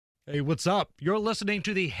Hey, what's up? You're listening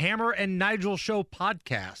to the Hammer and Nigel Show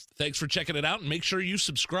podcast. Thanks for checking it out, and make sure you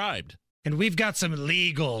subscribed. And we've got some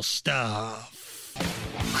legal stuff.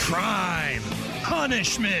 Crime,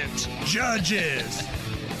 punishment, judges,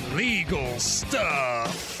 legal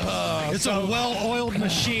stuff. It's a well-oiled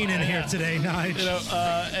machine in here today, Nigel.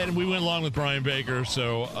 And we went along with Brian Baker,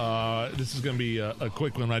 so this is going to be a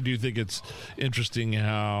quick one. I do think it's interesting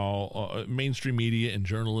how mainstream media and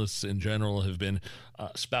journalists in general have been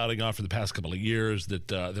spouting off for the past couple of years that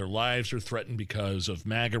their lives are threatened because of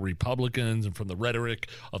MAGA Republicans and from the rhetoric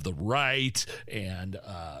of the right and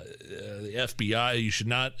the FBI. You should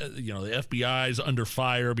not, the FBI is under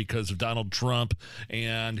fire because of Donald Trump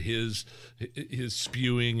and his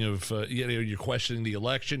spewing of, you're questioning the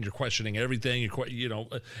election, you're questioning everything,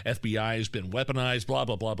 FBI has been weaponized, blah,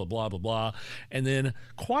 blah, blah, blah, blah, blah, blah. And then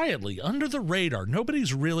quietly, under the radar,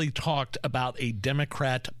 nobody's really talked about a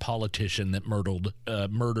Democrat politician that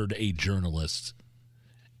murdered a journalist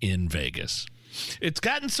in Vegas. It's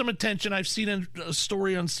gotten some attention. I've seen a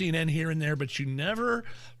story on CNN here and there, but you never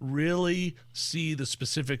really see the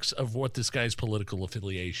specifics of what this guy's political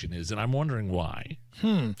affiliation is, and I'm wondering why.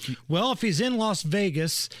 Well, if he's in Las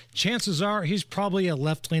Vegas, chances are he's probably a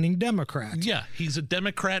left-leaning Democrat. Yeah, he's a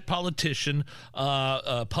Democrat politician,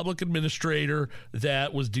 a public administrator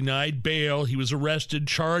that was denied bail. He was arrested,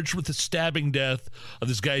 charged with the stabbing death of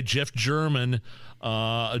this guy, Jeff German,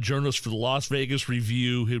 a journalist for the Las Vegas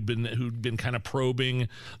Review who'd been kind of probing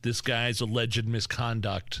this guy's alleged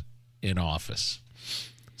misconduct in office.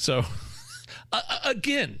 So,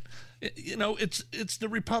 again, it's the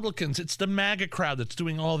Republicans, it's the MAGA crowd that's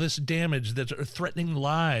doing all this damage, that are threatening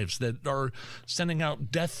lives, that are sending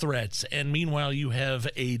out death threats, and meanwhile you have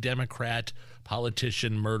a Democrat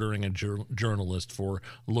politician murdering a journalist for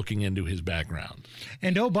looking into his background.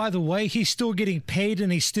 And oh, by the way, he's still getting paid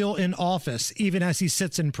and he's still in office, even as he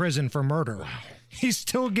sits in prison for murder. Wow. He's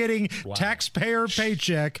still getting taxpayer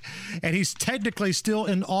paycheck, and he's technically still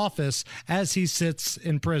in office as he sits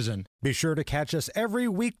in prison. Be sure to catch us every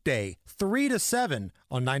weekday, 3 to 7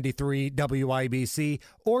 on 93 WIBC,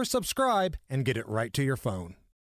 or subscribe and get it right to your phone.